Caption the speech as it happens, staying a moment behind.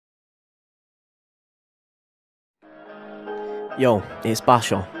Yo, it's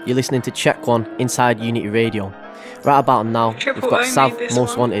Basha. You're listening to Check1 inside Unity Radio. Right about now, we've got Sav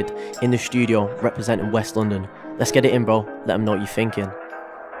Most Wanted in the studio representing West London. Let's get it in, bro. Let them know what you're thinking.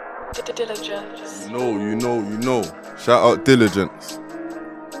 Diligence. You know. Shout out Diligence.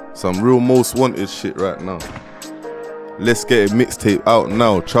 Some real Most Wanted shit right now. Let's get a mixtape out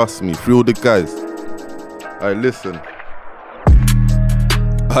now, trust me. Free all the guys. Alright, listen.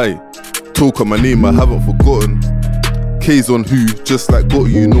 Hey, talk on my name, I haven't forgotten. K's on who, just like got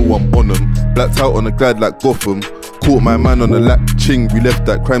you know I'm on them. Blacked out on a glide like Gotham. Caught my man on a lap ching, we left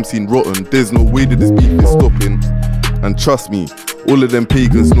that crime scene rotten. There's no way that this beef is stopping. And trust me, all of them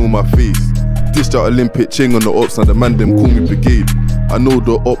pagans know my face. Dished out Olympic ching on the ops, and the man them call me brigade. I know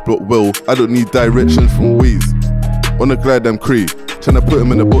the op block well, I don't need directions from ways. On a glide I'm crave, tryna put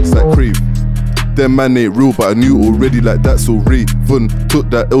him in a box like crave. Them man ain't real, but I knew already like that, so Raven took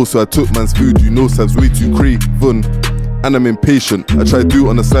that L, so I took man's food. You know Sav's way too craven, and I'm impatient. I try to do it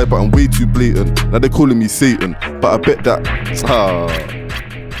on the side, but I'm way too blatant. Now they're calling me Satan, but I bet that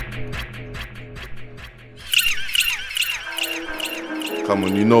come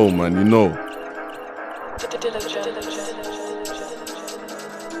on, you know, man, you know.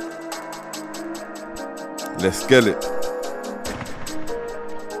 Let's get it.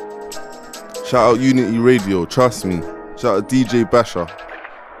 Shout out Unity Radio, trust me. Shout out DJ Basha.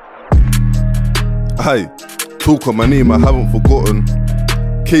 Aye, talk on my name, I haven't forgotten.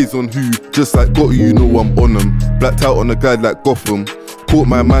 K's on who, just like got you know I'm on them. Blacked out on a glide like Gotham. Caught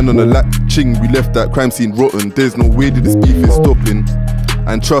my man on a lap ching, we left that crime scene rotten. There's no way that this beef is stopping.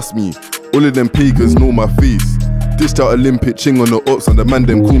 And trust me, all of them pagans know my face. Dished out Olympic ching on the ops, and the man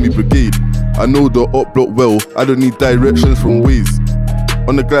them call me brigade. I know the op block well, I don't need directions from ways.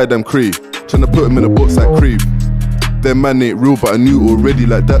 On the glide I'm crave, tryna put him in a box like crave. Them man ain't real, but I knew already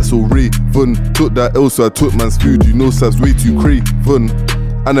like that, so Raven took that L, so I took man's food. You know Sav's way too craven,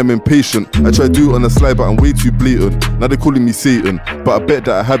 and I'm impatient. I try to do it on the slide, but I'm way too blatant. Now they're calling me Satan, but I bet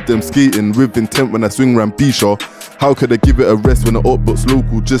that I have them skating with intent when I swing round Basha. How could I give it a rest when the op box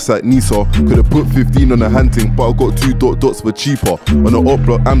local just like Nisa? Could've put 15 on a hunting, but I got 2 dots for cheaper. On the op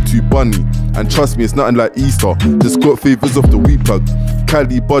block I'm too bunny, and trust me it's nothing like Easter. Just got favours off the weed plug.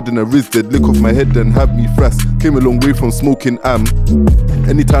 Cali bud and a Riz dead, lick off my head then have me frass. Came a long way from smoking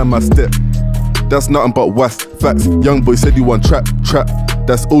anytime I step, that's nothing but was facts. Young boy said he want trap.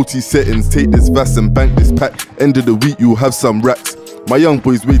 That's OT settings, take this vast and bank this pack. End of the week you'll have some racks. My young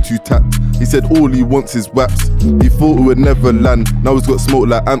boy's way too tapped. He said all he wants is waps. He thought it would never land, now he's got smoke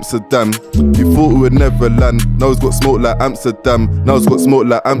like Amsterdam. He thought it would never land, now he's got smoke like Amsterdam. Now he's got smoke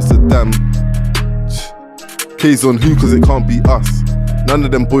like Amsterdam. K's on who, cause it can't be us. None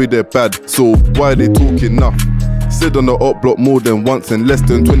of them boy they're bad, so why are they talking enough? Said on the op block more than once in less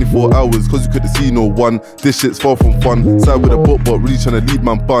than 24 hours, cause you couldn't see no one. This shit's far from fun. Side with a bot really trying to leave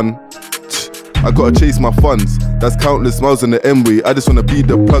man bun. I gotta chase my funds, that's countless miles on the M-way. I just wanna be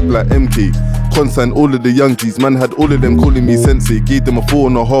the plug like MK. Consign all of the young G's, man had all of them calling me sensei. Gave them a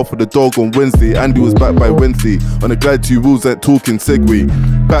 4.5 for the dog on Wednesday. Andy was back by Wednesday. On a glide 2 wheels ain't talking Segway.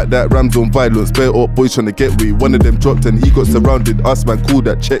 Back that Rams on violence, bare up boys trying to get way. One of them dropped and he got surrounded, us man called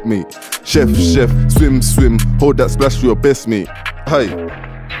that checkmate. Chef, swim, hold that splash for your best mate. Hi.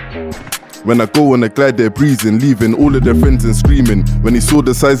 When I go on a glide, they're breezing, leaving all of their friends and screaming. When he saw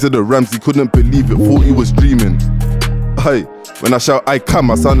the size of the Rams, he couldn't believe it, thought he was dreaming. Hey, when I shout I come,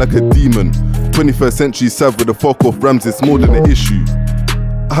 I sound like a demon. 21st century Sav with the fuck off Rams, it's more than an issue.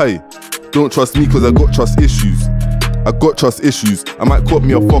 Hey, don't trust me cause I got trust issues. I might cop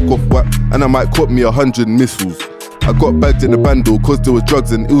me a fuck off whack, and I might cop me 100 missiles. I got bagged in the bando cause there was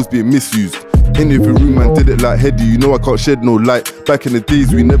drugs and it was being misused. Interview room man did it like Heady, you know I can't shed no light. Back in the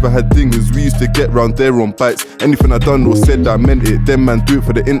days we never had dingers, we used to get round there on bites. Anything I done or said I meant it, them man do it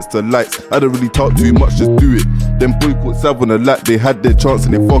for the Insta likes. I don't really talk too much, just do it. Them boy caught Sav on the lap, they had their chance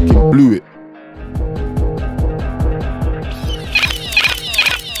and they fucking blew it.